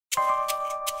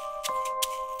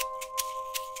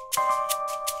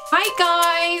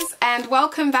Hi guys, and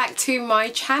welcome back to my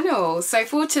channel. So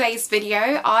for today's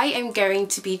video I am going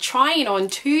to be trying on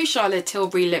two Charlotte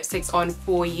Tilbury lipsticks on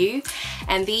for you,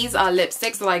 and these are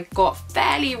lipsticks that I got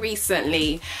fairly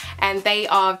recently, and they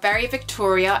are Very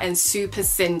Victoria and Super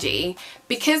Cindy.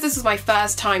 Because this is my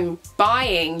first time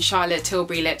buying Charlotte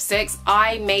Tilbury lipsticks,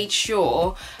 I made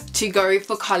sure to go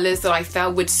for colours that I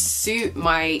felt would suit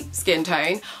my skin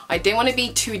tone. I didn't want to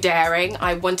be too daring,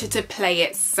 I wanted to play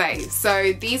it safe.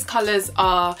 So these colours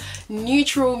are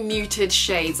neutral muted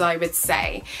shades, I would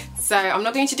say. So I'm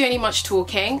not going to do any much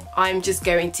talking, I'm just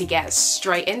going to get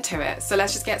straight into it. So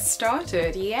let's just get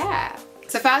started, yeah.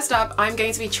 So first up, I'm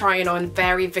going to be trying on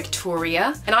Very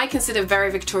Victoria, and I consider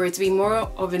Very Victoria to be more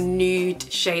of a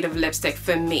nude shade of lipstick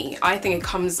for me. I think it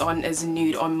comes on as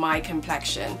nude on my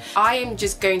complexion. I am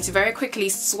just going to very quickly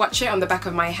swatch it on the back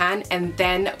of my hand and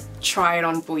then try it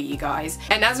on for you guys.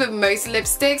 And as with most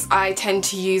lipsticks, I tend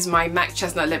to use my MAC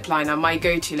Chestnut lip liner, my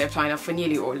go-to lip liner for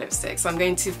nearly all lipsticks. So I'm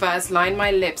going to first line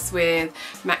my lips with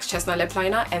MAC Chestnut lip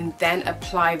liner and then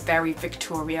apply Very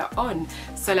Victoria on.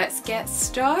 So let's get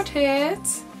started.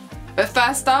 But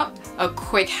first up, a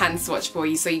quick hand swatch for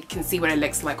you so you can see what it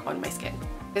looks like on my skin.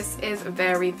 This is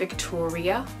Very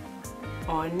Victoria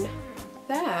on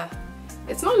there.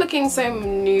 It's not looking so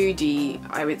nudie,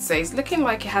 I would say. It's looking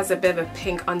like it has a bit of a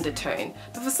pink undertone.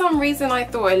 But for some reason I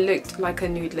thought it looked like a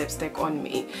nude lipstick on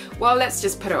me. Well, let's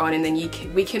just put it on and then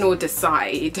we can all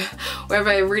decide whether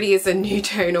it really is a nude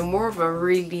tone or more of a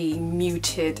really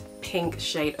muted pink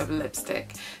shade of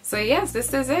lipstick. So yes,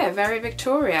 this is it, Very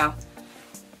Victoria.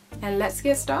 And let's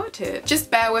get started.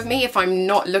 Just bear with me if I'm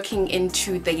not looking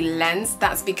into the lens.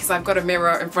 That's because I've got a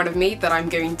mirror in front of me that I'm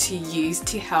going to use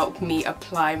to help me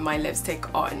apply my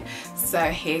lipstick on. So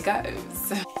here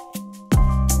goes.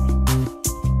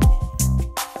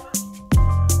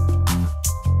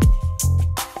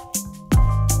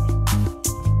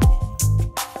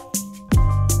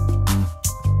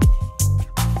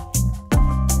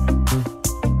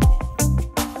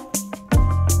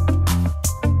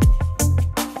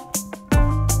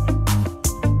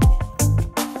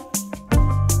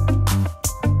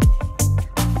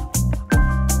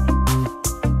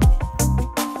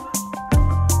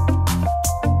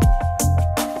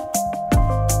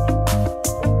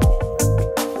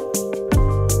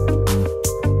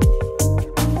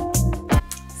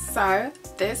 So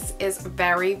this is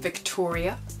Very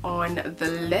Victoria on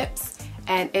the lips,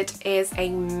 and it is a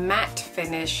matte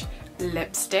finish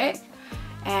lipstick,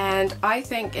 and I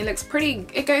think it looks pretty,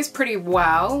 it goes pretty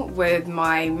well with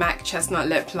my MAC Chestnut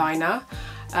lip liner.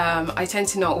 I tend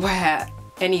to not wear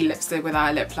any lipstick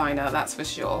without a lip liner, that's for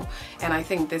sure, and I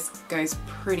think this goes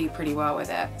pretty well with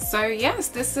it. So yes,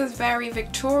 this is Very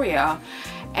Victoria,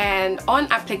 and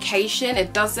on application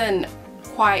it doesn't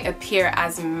quite appear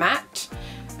as matte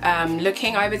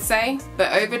looking, I would say,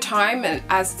 but over time and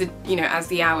as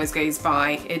the hours goes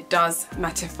by, it does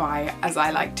mattify, as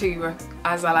I like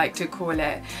to call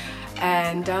it.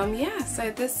 And yeah,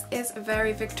 so this is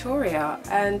Very Victoria,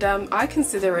 and I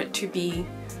consider it to be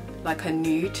like a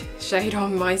nude shade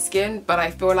on my skin, but I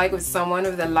feel like with someone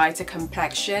with a lighter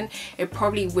complexion it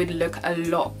probably would look a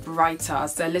lot brighter,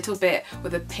 so a little bit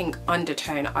with a pink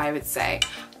undertone, I would say.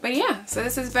 But yeah, so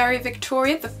this is Very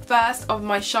Victoria, the first of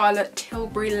my Charlotte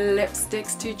Tilbury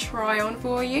lipsticks to try on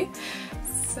for you.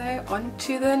 So on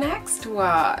to the next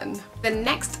one. The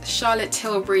next Charlotte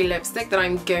Tilbury lipstick that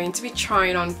I'm going to be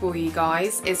trying on for you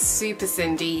guys is Super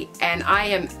Cindy, and I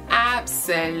am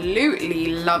absolutely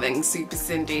loving Super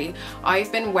Cindy.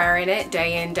 I've been wearing it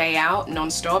day in, day out,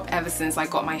 non-stop, ever since I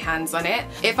got my hands on it.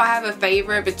 If I have a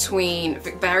favourite between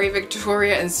Very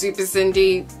Victoria and Super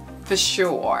Cindy, for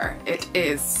sure it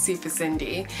is Super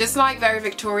Cindy. Just like Very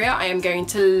Victoria, I am going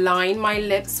to line my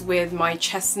lips with my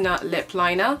chestnut lip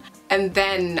liner and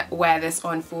then wear this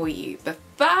on for you. But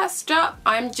first up,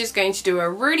 I'm just going to do a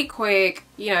really quick,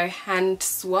 hand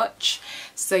swatch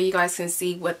so you guys can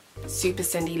see what Super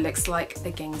Cindy looks like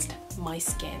against my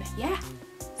skin. Yeah.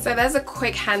 So there's a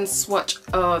quick hand swatch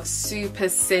of Super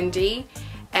Cindy,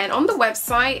 and on the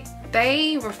website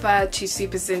they refer to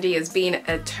Super Cindy as being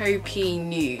a taupey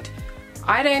nude.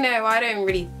 I don't know, I don't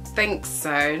really think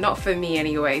so, not for me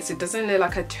anyway. So it doesn't look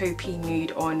like a taupey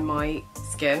nude on my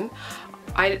skin.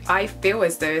 I feel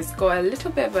as though it's got a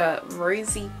little bit of a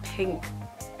rosy pink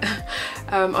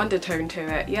undertone to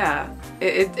it. Yeah,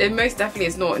 it most definitely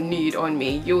is not nude on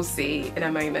me, you'll see in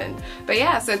a moment. But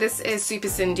yeah, so this is Super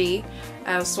Cindy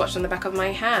swatched on the back of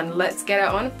my hand. Let's get it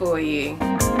on for you.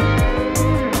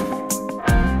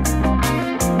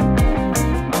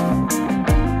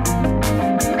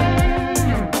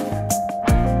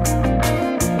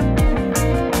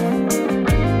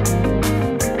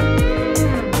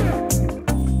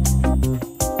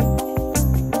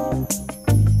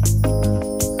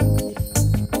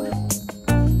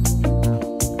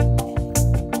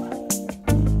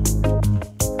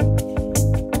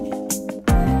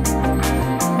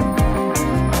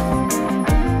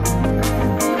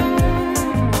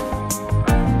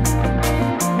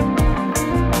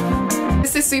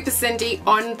 Cindy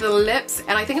on the lips,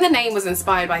 and I think the name was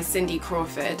inspired by Cindy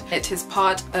Crawford. It is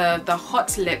part of the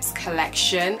Hot Lips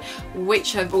collection,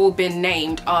 which have all been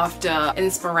named after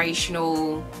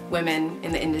inspirational women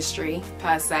in the industry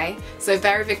per se. So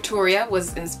Very Victoria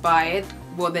was inspired,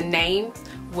 well, the name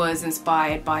was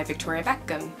inspired by Victoria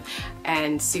Beckham,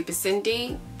 and Super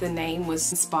Cindy, the name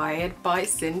was inspired by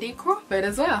Cindy Crawford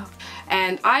as well.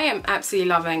 And I am absolutely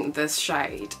loving this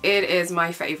shade. It is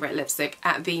my favorite lipstick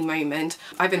at the moment.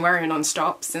 I've been wearing it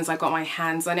non-stop since I got my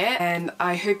hands on it, and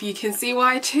I hope you can see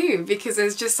why too, because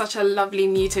it's just such a lovely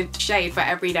muted shade for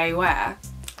everyday wear.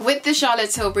 With the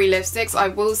Charlotte Tilbury lipsticks, I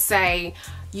will say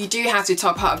you do have to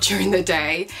top up during the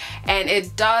day, and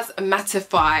it does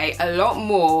mattify a lot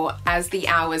more as the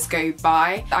hours go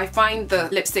by. I find the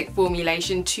lipstick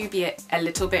formulation to be a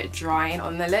little bit drying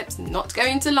on the lips. Not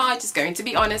going to lie, just going to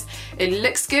be honest. It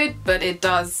looks good, but it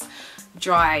does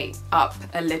dry up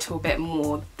a little bit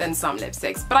more than some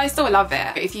lipsticks, but I still love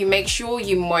it. If you make sure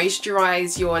you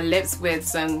moisturize your lips with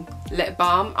some lip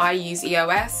balm, I use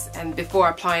EOS, and before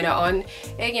applying it on,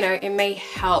 it may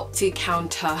help to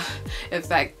counter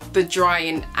effect the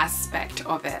drying aspect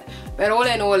of it. But all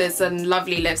in all, it's a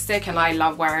lovely lipstick and I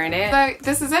love wearing it. So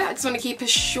this is it. I just want to keep it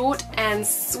short and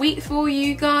sweet for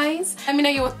you guys. Let me know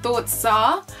your thoughts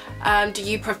are. Do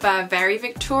you prefer Very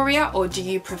Victoria or do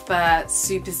you prefer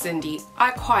Super Cindy?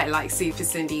 I quite like Super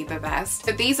Cindy the best.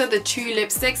 But these are the two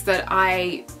lipsticks that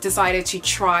I decided to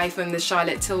try from the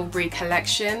Charlotte Tilbury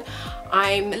collection.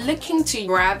 I'm looking to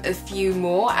grab a few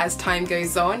more as time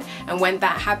goes on, and when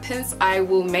that happens I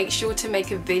will make sure to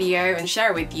make a video and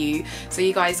share it with you so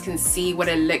you guys can see what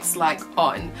it looks like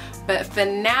on. But for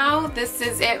now, this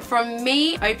is it from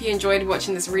me. I hope you enjoyed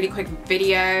watching this really quick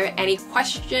video. Any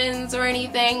questions or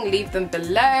anything, leave them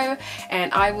below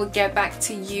and I will get back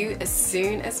to you as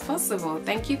soon as possible.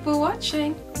 Thank you for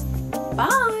watching.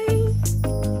 Bye!